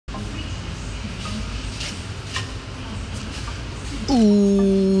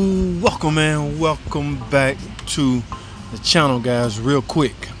Ooh, welcome man, welcome back to the channel, guys. Real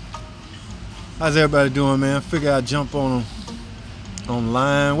quick, how's everybody doing, man? I figure I'd jump on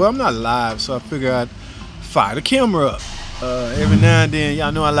online. Well, I'm not live, so I figure I'd fire the camera up. Every now and then,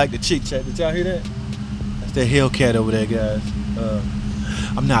 y'all know I like to chit chat. Did y'all hear that? That's that Hellcat over there, guys.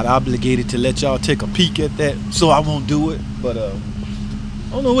 I'm not obligated to let y'all take a peek at that, so I won't do it. But I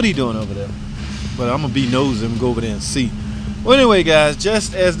don't know what he doing over there, but I'm gonna be nosy and go over there and see. Well, anyway, guys,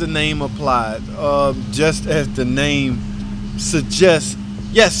 just as the name applied, just as the name suggests,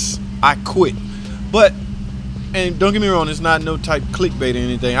 yes, I quit. But, and don't get me wrong, it's not no type clickbait or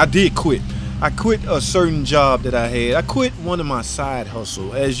anything. I did quit. I quit a certain job that I had. I quit one of my side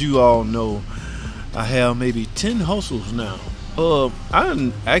hustles. As you all know, I have maybe 10 hustles now.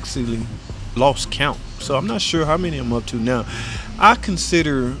 I actually lost count, so I'm not sure how many I'm up to now. I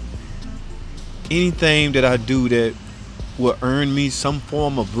consider anything that I do that will earn me some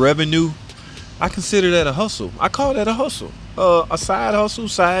form of revenue, I consider that a hustle. I call that a hustle, a side hustle,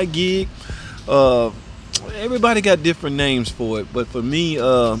 side gig. Everybody got different names for it, but for me,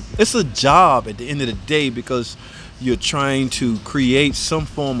 it's a job at the end of the day because you're trying to create some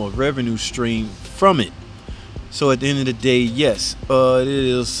form of revenue stream from it. So at the end of the day, yes, it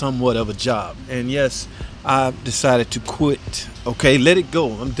is somewhat of a job, and yes, I decided to quit. Okay, let it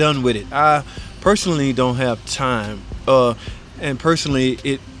go. I'm done with it. I personally don't have time, and personally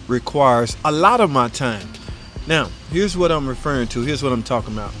it requires a lot of my time. Now, here's what I'm referring to. Here's what I'm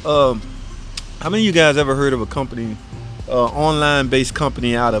talking about. How many of you guys ever heard of a company, online based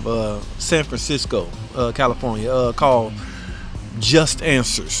company out of San Francisco, California, called Just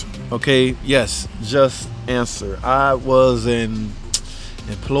Answers? Okay, yes, Just Answer. I was an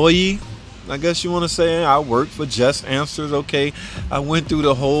employee, I guess you want to say. I worked for Just Answers. Okay, I went through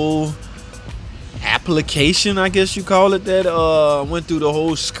the whole application, I guess you call it that. Went through the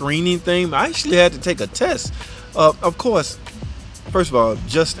whole screening thing. I actually had to take a test. Of course, first of all,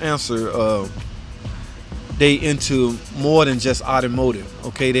 Just Answer, they into more than just automotive.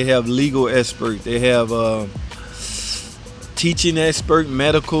 Okay, they have legal expert, they have teaching expert,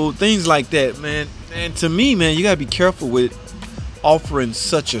 medical, things like that, man. And to me, man, you gotta be careful with offering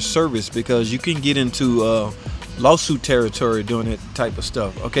such a service because you can get into lawsuit territory doing that type of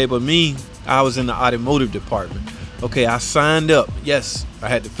stuff. Okay, but me, I was in the automotive department. Okay, I signed up. Yes, I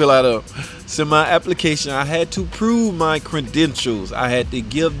had to fill out a semi-application. I had to prove my credentials. I had to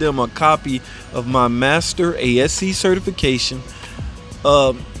give them a copy of my master ASC certification.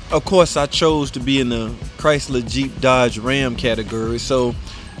 Of course, I chose to be in the Chrysler, Jeep, Dodge, Ram category. So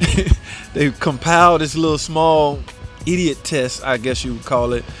they compiled this little small idiot test, I guess you would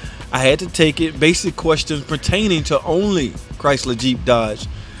call it. I had to take it, basic questions pertaining to only Chrysler, Jeep, Dodge.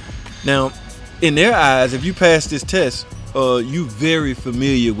 Now, in their eyes, if you pass this test, you very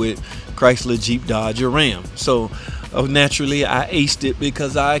familiar with Chrysler, Jeep, Dodge, or Ram. So naturally, I aced it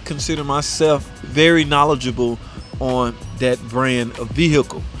because I consider myself very knowledgeable on that brand of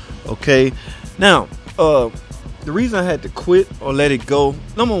vehicle. Okay, now the reason I had to quit or let it go,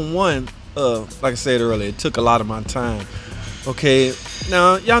 number one, like I said earlier, it took a lot of my time. Okay,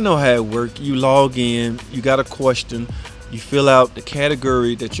 now y'all know how it works. You log in, you got a question, you fill out the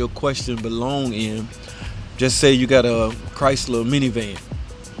category that your question belong in. Just say you got a Chrysler minivan.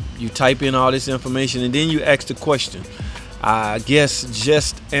 You type in all this information and then you ask the question. I guess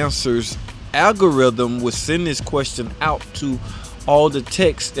Just Answers algorithm would send this question out to all the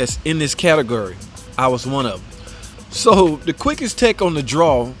text that's in this category. I was one of them. So the quickest tech on the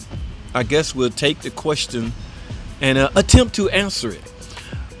draw, I guess, will take the question and attempt to answer it.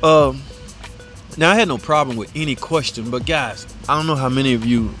 Now, I had no problem with any question, but guys, I don't know how many of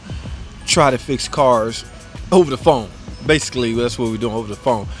you try to fix cars over the phone. Basically, that's what we're doing, over the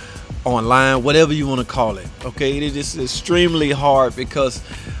phone, online, whatever you want to call it. Okay, it is extremely hard because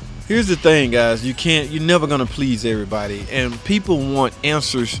here's the thing, guys. You're never gonna please everybody, and people want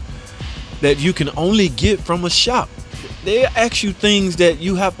answers that you can only get from a shop. They ask you things that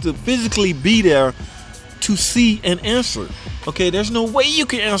you have to physically be there to see and answer. Okay, there's no way you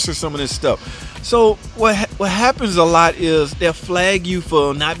can answer some of this stuff. So what happens a lot is they'll flag you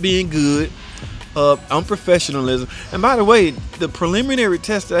for not being good, unprofessionalism. And by the way, the preliminary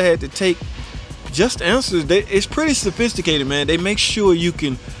test I had to take, Just Answers, it's pretty sophisticated, man. They make sure you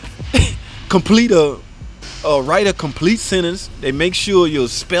can complete write a complete sentence. They make sure your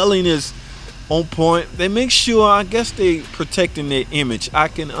spelling is on point. They make sure, I guess, they protecting their image. I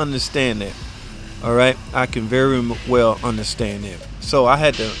can understand that. All right, I can very well understand that. So I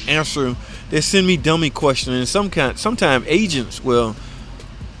had to answer. They send me dummy questions, and sometimes agents will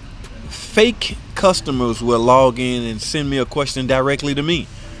fake customers will log in and send me a question directly to me.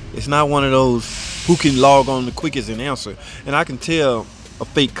 It's not one of those who can log on the quickest and answer. And I can tell a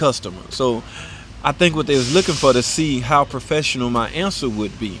fake customer. So I think what they was looking for to see how professional my answer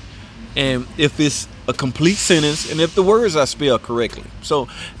would be, and if it's a complete sentence, and if the words I spell correctly. So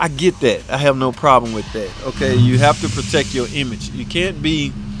I get that. I have no problem with that. Okay, you have to protect your image. You can't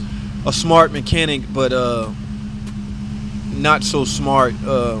be a smart mechanic, but not so smart,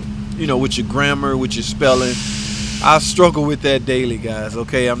 you know, with your grammar, with your spelling. I struggle with that daily, guys.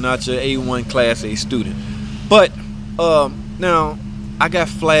 Okay, I'm not your A1 class A student, but now I got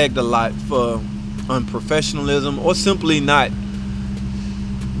flagged a lot for unprofessionalism or simply not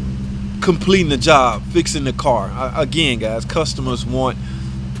completing the job, fixing the car. Again, guys, customers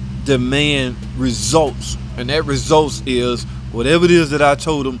demand results, and that results is whatever it is that I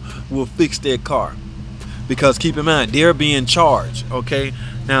told them will fix their car. Because keep in mind, they're being charged. Okay,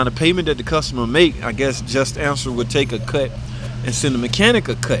 now the payment that the customer make, I guess Just Answer would take a cut and send the mechanic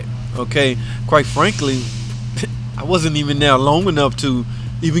a cut. Okay, quite frankly, I wasn't even there long enough to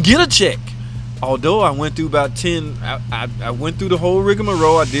even get a check. Although I went through about 10, I went through the whole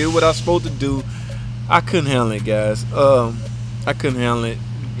rigmarole. I did what I was supposed to do. I couldn't handle it, guys. I couldn't handle it.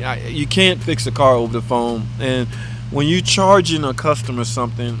 You can't fix a car over the phone. And when you're charging a customer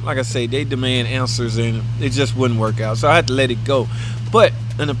something, like I say, they demand answers, and it just wouldn't work out. So I had to let it go. But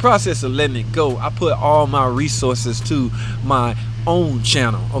in the process of letting it go, I put all my resources to my own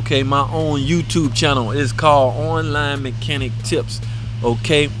channel. Okay, my own YouTube channel is called Online Mechanic Tips.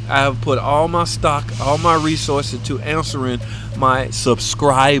 Okay, I have put all my stock, all my resources to answering my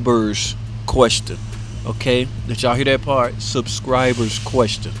subscribers' question. Okay, did y'all hear that part? Subscribers'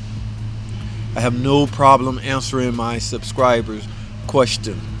 question. I have no problem answering my subscribers'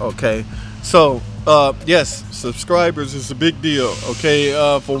 question. Okay, so yes, subscribers is a big deal. Okay,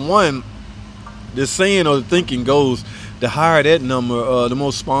 for one, the saying or the thinking goes, the higher that number, the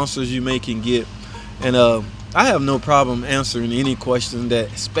more sponsors you can get. And I have no problem answering any question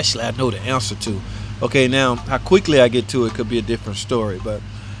that especially I know the answer to. Okay, now how quickly I get to it could be a different story. But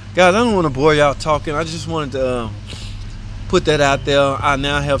guys, I don't want to bore y'all talking. I just wanted to put that out there. I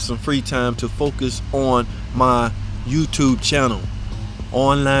now have some free time to focus on my YouTube channel,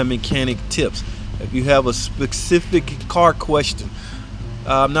 Online Mechanic Tips. If you have a specific car question,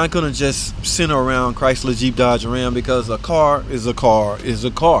 I'm not going to just center around Chrysler, Jeep, Dodge, Ram, because a car is a car is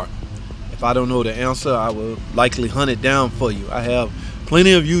a car. If I don't know the answer, I will likely hunt it down for you. I have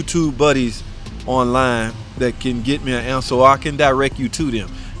plenty of YouTube buddies online that can get me an answer, or I can direct you to them.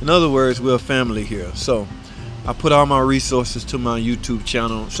 In other words, we're a family here. So I put all my resources to my YouTube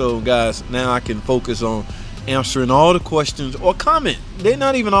channel. So guys, now I can focus on answering all the questions or comment. They're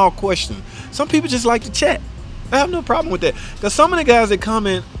not even all questions. Some people just like to chat. I have no problem with that, because some of the guys that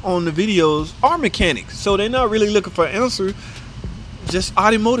comment on the videos are mechanics, so they're not really looking for an answer. Just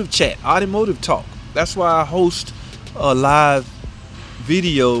automotive chat, automotive talk. That's why I host a live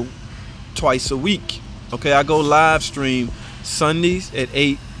video twice a week. Okay, I go live stream Sundays at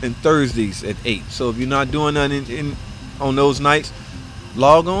 8 and Thursdays at 8. So if you're not doing nothing on those nights,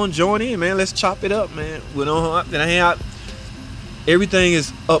 log on, join in, man. Let's chop it up, man. We don't hang out. Everything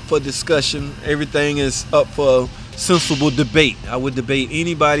is up for discussion. Everything is up for sensible debate. I would debate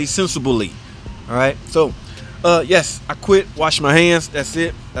anybody sensibly. All right, so yes, I quit, wash my hands, that's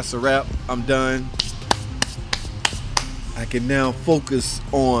it, that's a wrap, I'm done. I can now focus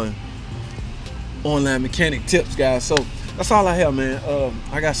on Online Mechanic Tips, guys. So that's all I have, man.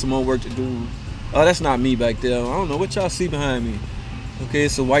 I got some more work to do. That's not me back there. I don't know what y'all see behind me. Okay,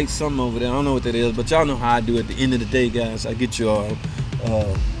 it's a white something over there. I don't know what that is, but y'all know how I do at the end of the day, guys. I get your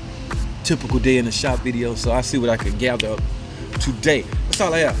typical day in the shop video, so I see what I can gather up today. That's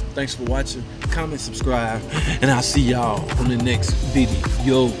all I have. Thanks for watching. Comment, subscribe, and I'll see y'all on the next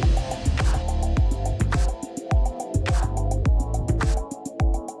video.